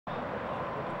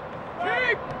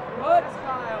Good,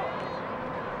 Kyle.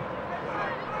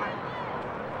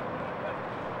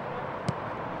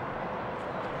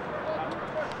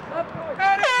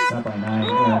 Up by 9,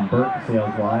 Aaron Birk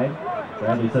sails wide.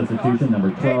 Bradley substitution, number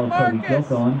 12, Cody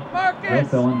Gilfillan.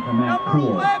 Gilfillan from Matt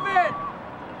Cool. 11.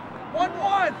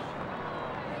 1-1.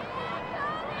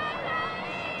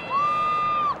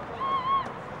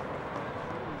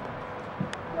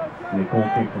 The goal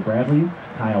kick for Bradley.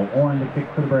 Kyle Orn to kick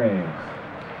for the Braves.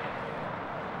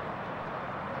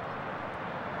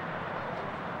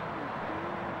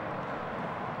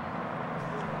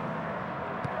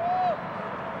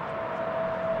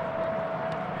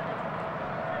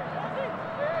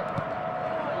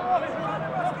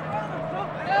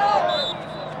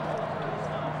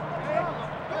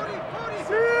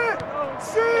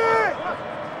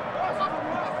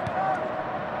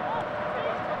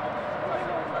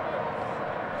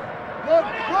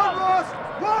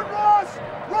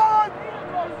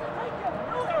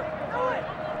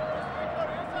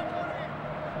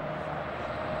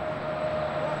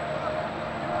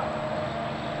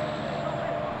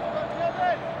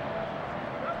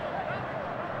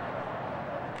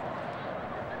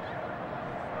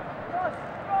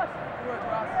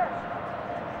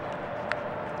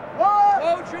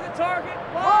 Woj, you're the target.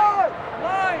 Line.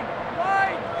 Line.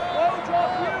 Line. Woj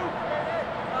off you.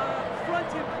 Front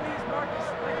him, please, Marcus.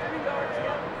 Like 3 yards,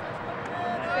 yeah.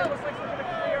 It looks like we're going to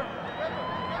clear.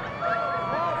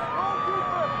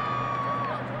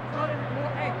 Front him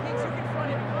more. Hey, Kings, you can front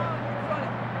him. Front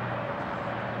him.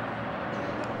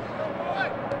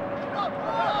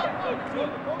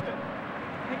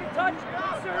 Take a touch.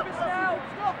 Good service now.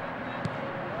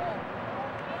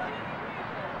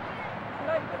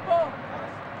 Like the ball.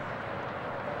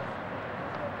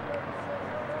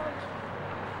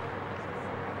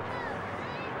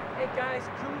 Hey guys,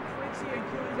 Kuhn, Fritzy, and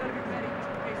Kuhn gotta be ready.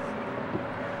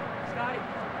 Scotty.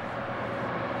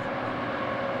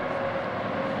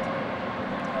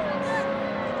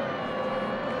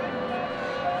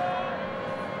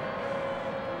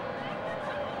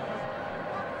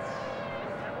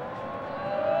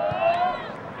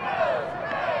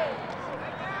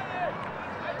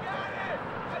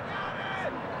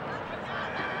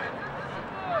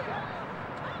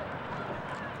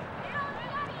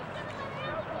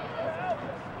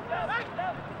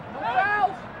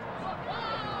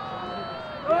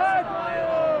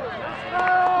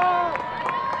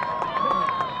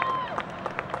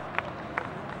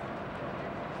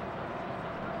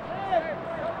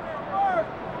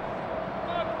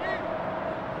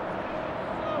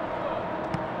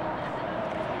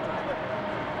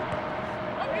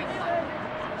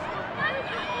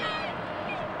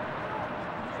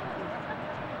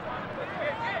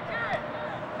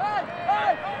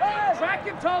 Track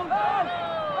him, Tone.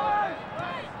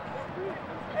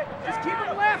 Just keep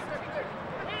him left.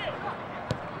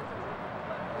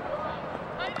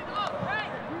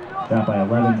 Shot by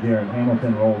 11, Jared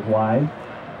Hamilton rolls wide.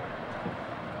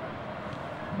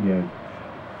 It'll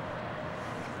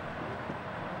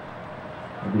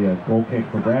be a goal kick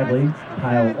for Bradley.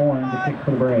 Kyle Orn to kick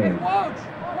for the Braves.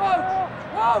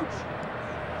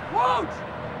 Woj!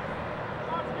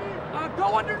 Go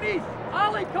underneath.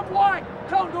 Ollie, come wide.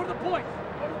 Tone, go to the point.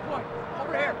 Go to the point.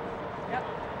 Over here. Yep.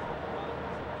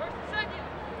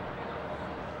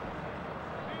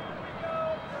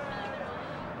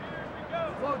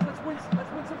 Woj, let's win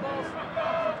some balls.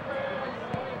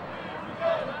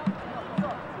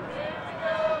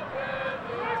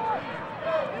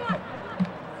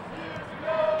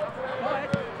 Go ahead.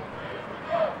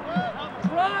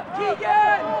 Drop,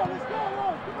 Keegan! Let's go,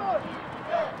 come on.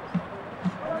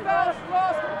 No fouls,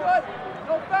 Ross, we're good.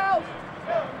 No fouls.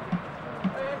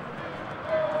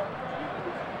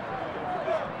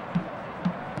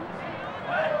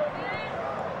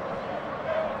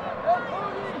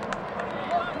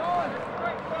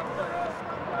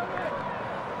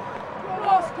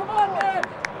 Ross, come on, man.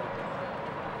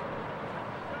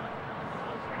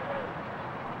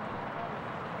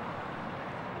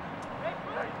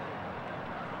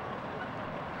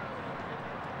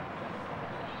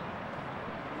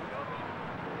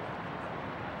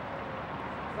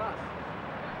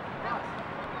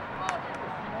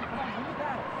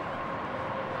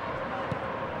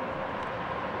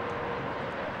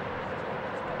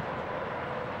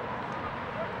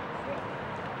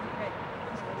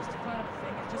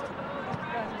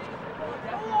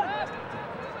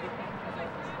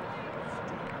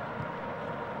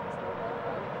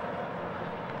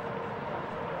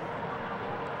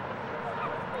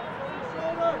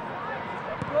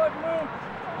 Good move.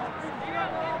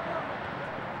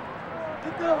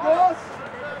 Get there, Ross.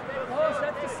 Ross,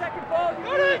 that's the second ball you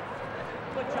need.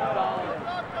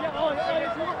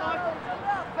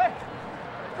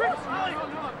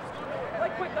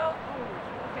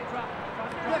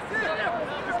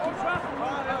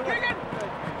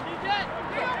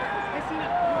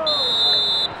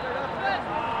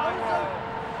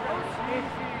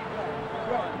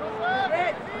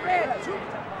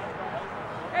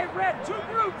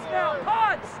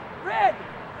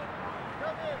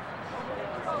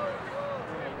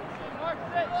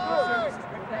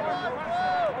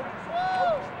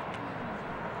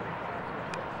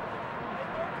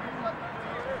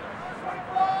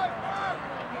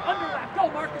 Underlap. Go,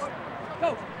 Marcus. Go.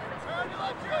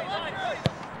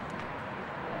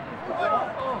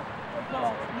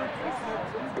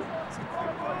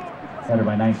 Header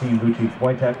by 19, Vucic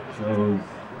Wojtek goes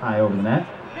high over the net.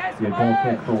 Be a goal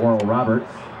kick for Oral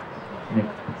Roberts. Nick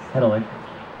Hedelick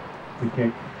to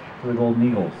kick for the Golden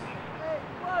Eagles.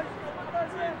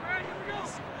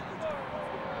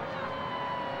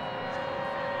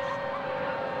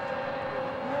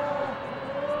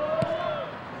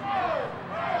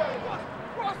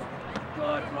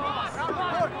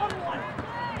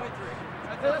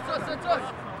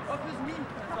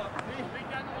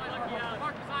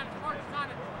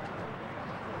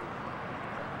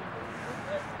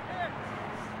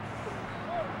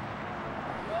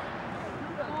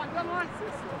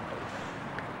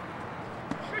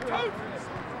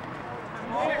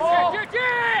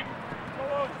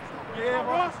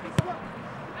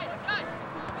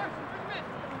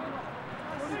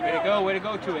 Way to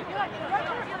go to it. Go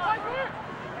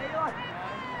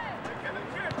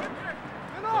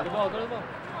to the ball, go to the ball.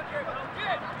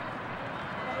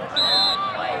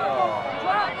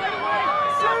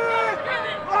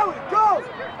 Ollie, go!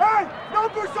 Hey,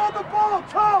 numbers on the ball,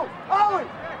 toe! Ollie!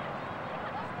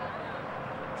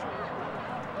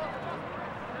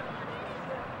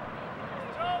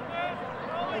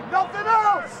 Hey, nothing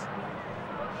else!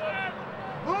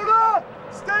 Luna,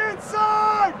 stay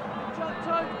inside! Jump,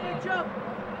 Tug, big jump.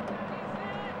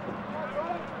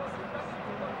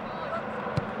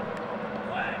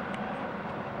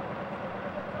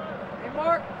 Hey,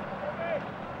 Mark.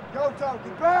 Go, Toe,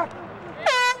 get back!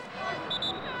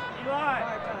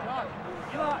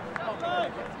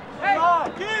 Hey,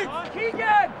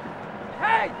 Keegan!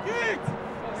 Hey!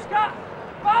 Scott!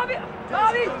 Bobby!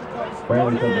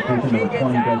 Bradley substitution number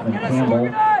 20, Desmond Campbell.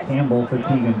 Campbell for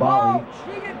Keegan Bali.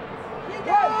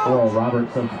 Oral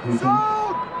Roberts substitution.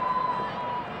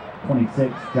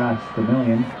 26, Josh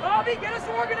DeMillion. Bobby, get us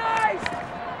organized!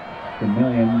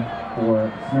 DeMillion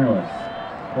for Smirlis.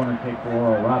 Corner kick for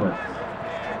Oral Roberts.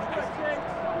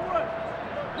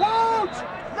 Wooch!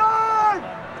 9!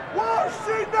 Wooch,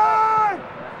 C9!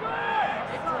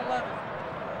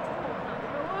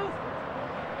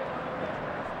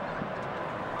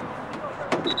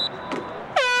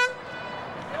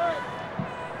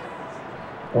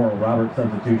 Oral Roberts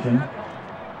substitution.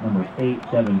 Number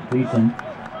 8, Devin Thiessen.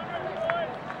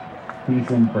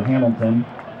 Thiessen for Hamilton.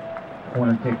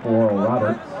 Corner kick for Oral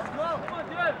Roberts.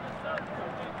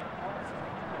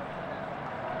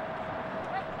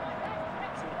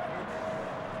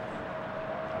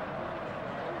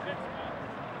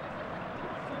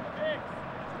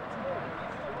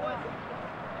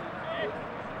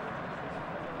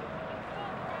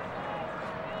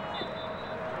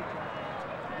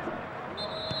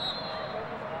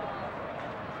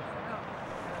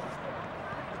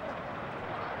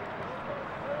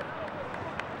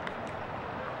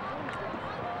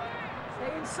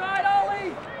 Stay inside,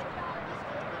 Ollie!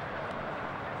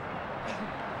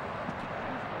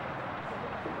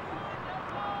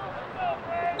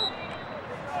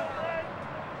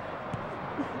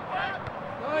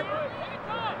 Good. Good,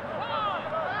 Bob.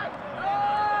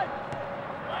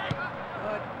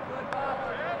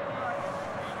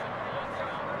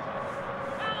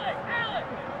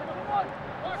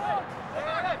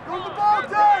 Go to the ball,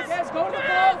 Des! Yes, go to the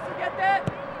ball. Forget that.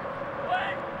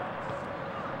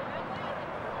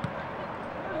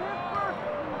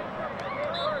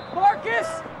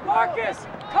 Marcus!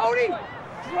 Cody!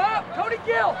 Drop! Cody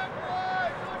Gill!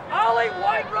 Ollie,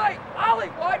 wide right!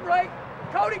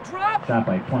 Cody, drop! Shot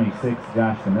by 26,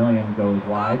 Josh DeMillion goes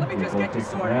wide. Let me just get you Kick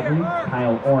for sorted Bradley. here.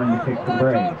 Kyle Orrin to kick for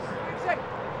Braves.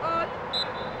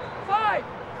 5!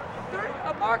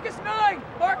 Marcus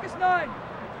 9!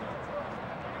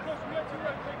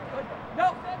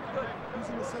 No! Good. Who's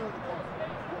in the center of the ball?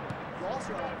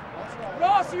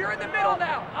 Ross, you're in the middle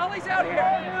now. Ollie's out here.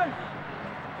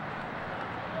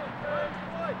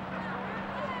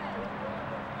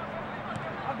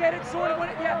 I'll get it sorted when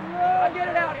I'll get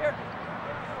it out here.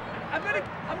 I'm gonna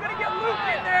get Luke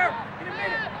in there in a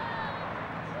minute.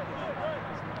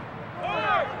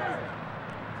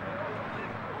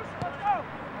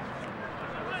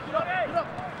 Get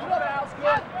up, Alex.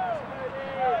 Good.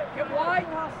 Get wide.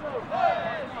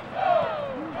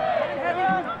 Get heavy.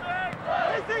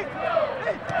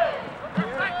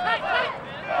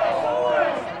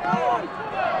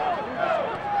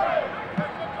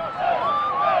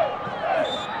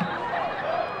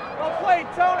 Well played,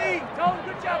 Tony. Tony,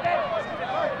 good job, man.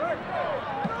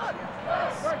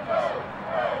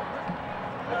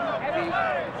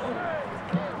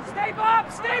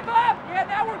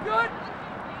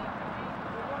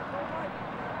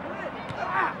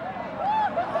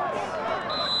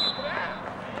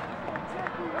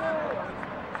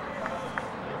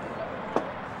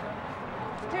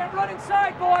 Can't run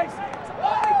inside, boys. It's the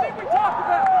only thing we talked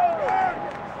about.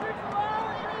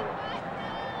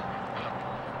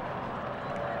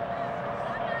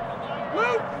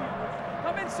 Luke!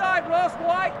 Come inside, Ross.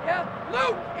 Wide. Yeah.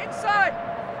 Luke! Inside!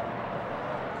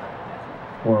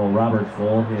 Oral Roberts'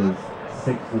 goal, his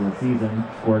 6th of the season,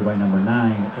 scored by number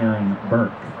 9, Aaron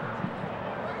Birk.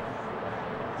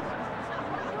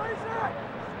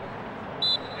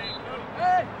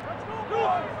 Hey, let's go,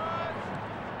 boys!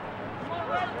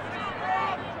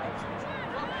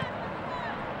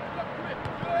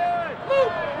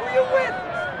 Luke, who are you with?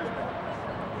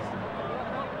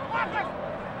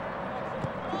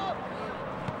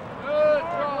 Good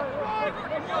job.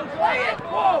 Play it,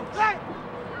 whoa!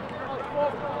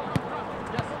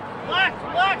 Relax,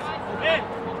 relax. In.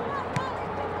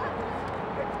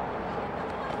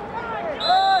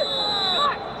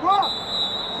 Drop!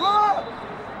 Drop!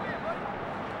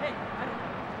 Hey,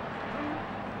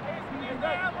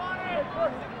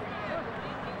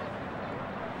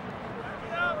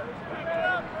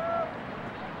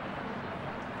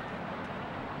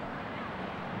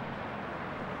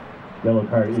 Yellow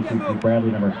card issued to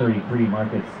Bradley, number 33,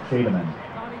 Marcus Shademan.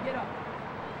 Tommy, get up.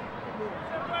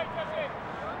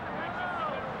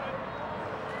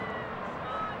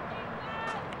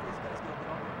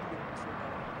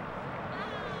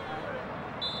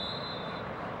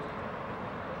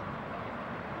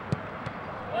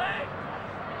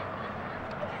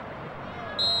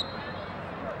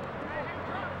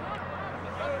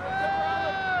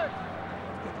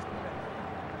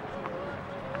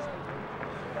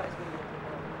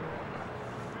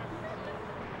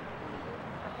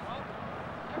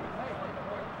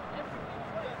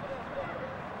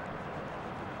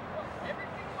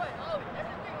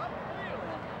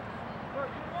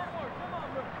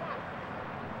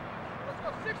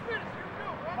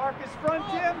 Marcus, front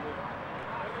Jim.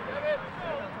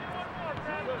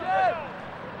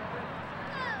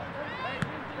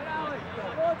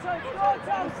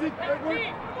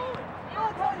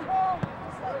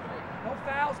 No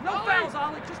fouls, no fouls,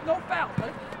 Ollie, just no fouls.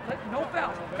 No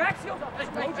fouls. Back seals up.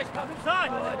 No, just come inside.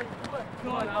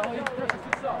 Good, Ollie.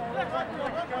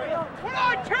 Come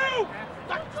on, two!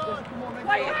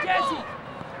 Play it, Jesse.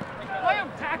 Play him,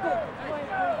 tackle.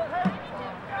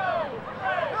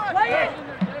 Play it.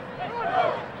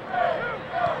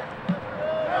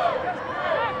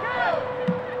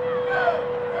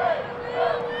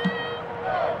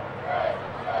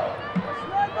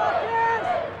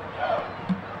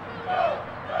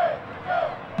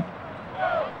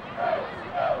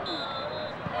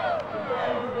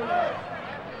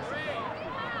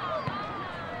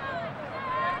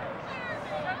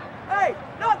 Hey,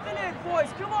 nothing in, boys.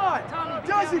 Come on. Tommy,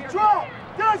 Does it drop?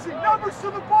 Does it? Numbers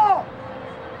to the ball.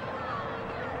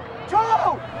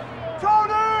 Tony!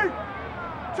 Tony!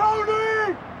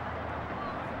 Tony!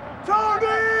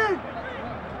 Tony!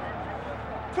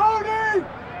 Tony!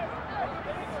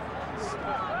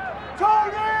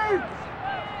 Tony!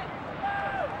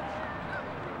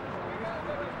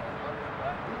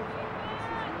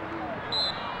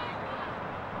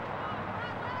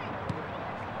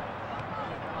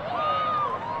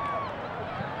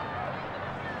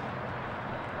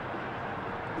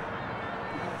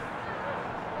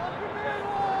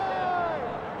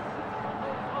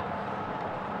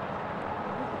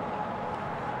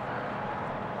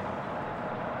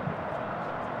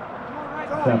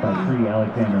 Shot by 3,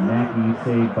 Alexander Mackey,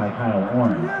 saved by Kyle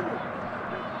Oren.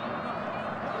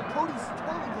 Cody's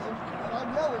telling him that I'm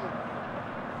yelling.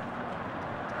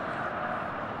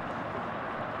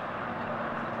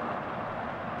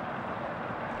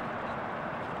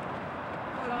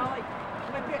 Good, Ollie.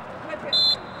 Flip it, flip it.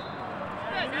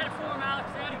 Add it for him, Alex.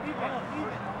 Add it.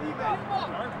 Leave it.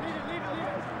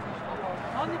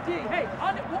 On the D. Hey,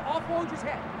 on the, off Woj's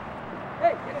head.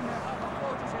 Hey, get in there. Off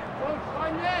Woj's head. Woj,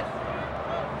 find this.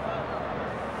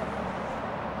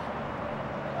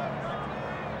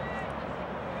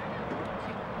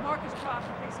 Marcus drops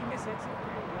in case he mishits it.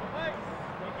 Hey,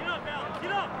 get up, Alex.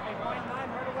 Get up. Hey, find 9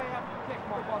 right away after the kick,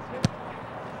 Marcus.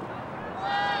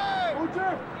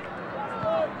 Roger!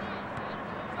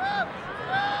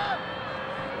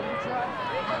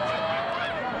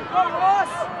 Go,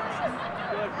 Ross!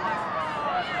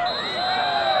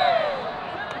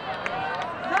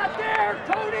 Not there,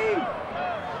 Tony!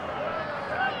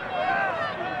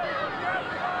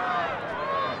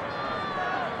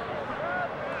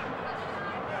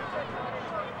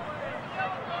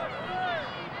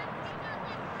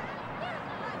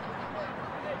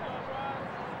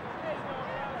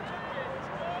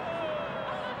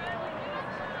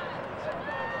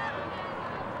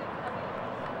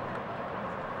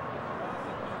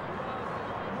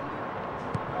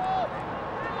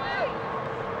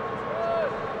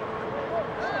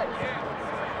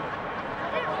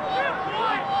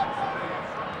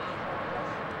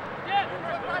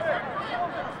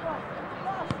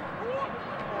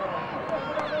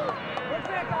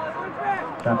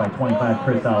 Shot by 25,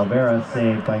 Chris Oliveira,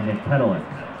 saved by Nick Pedelik.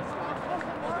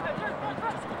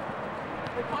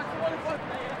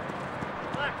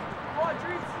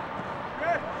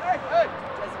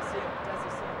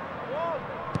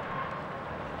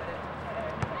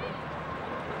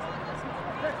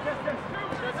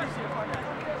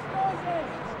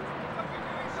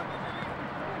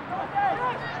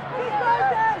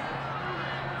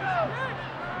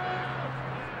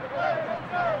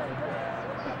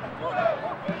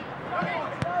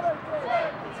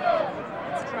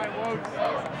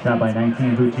 Shot by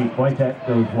 19, Vucic Wojtek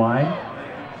goes wide.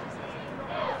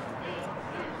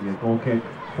 A goal kick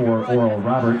for Oral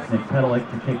Roberts. Nick Pedelik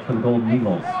to kick for the Golden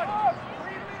Eagles.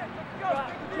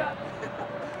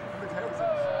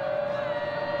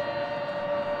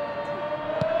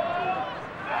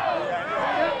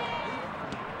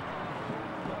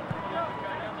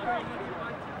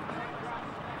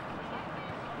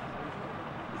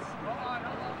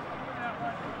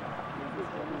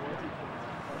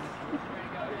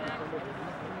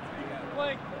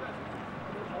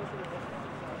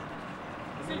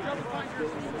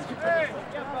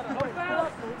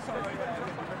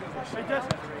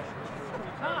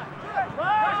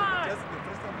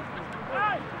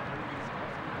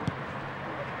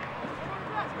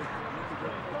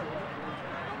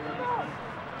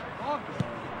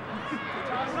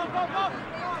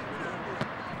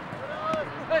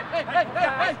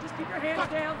 Hey, just keep your hands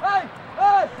down. Hey,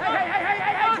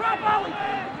 drop Ollie.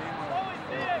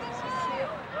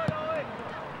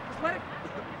 Just let it.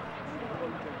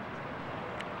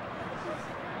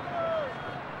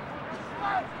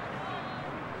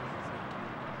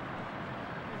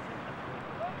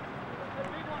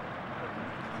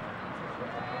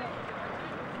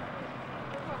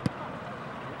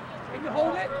 Can you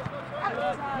hold it?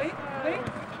 Link.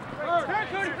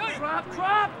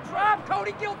 Drop,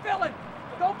 Cody Gilfillan.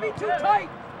 Don't be too tight.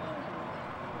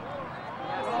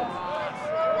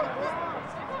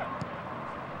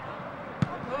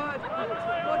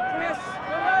 Good, Chris.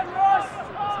 Good, Ross.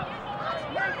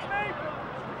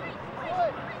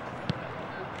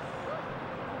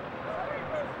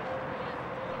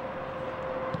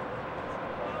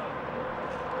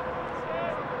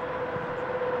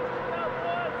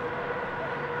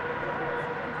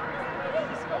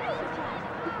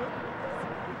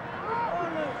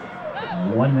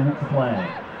 One minute to play.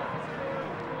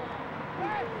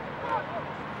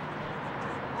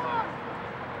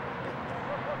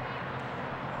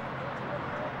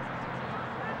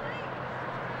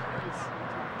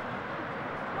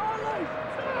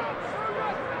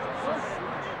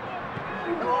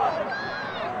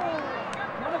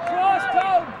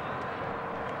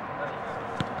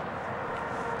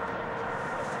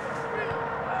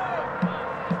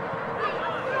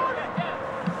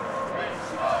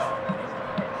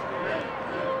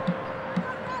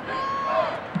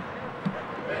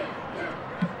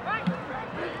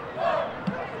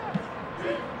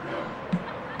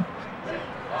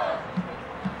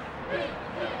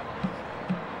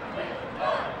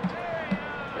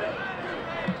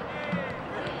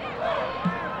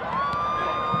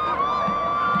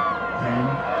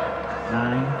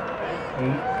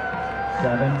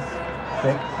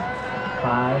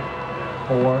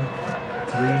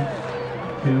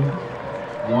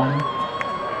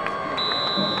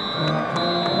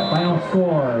 Final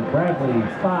score, Bradley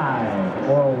 5,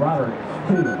 Oral Roberts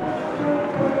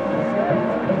 2.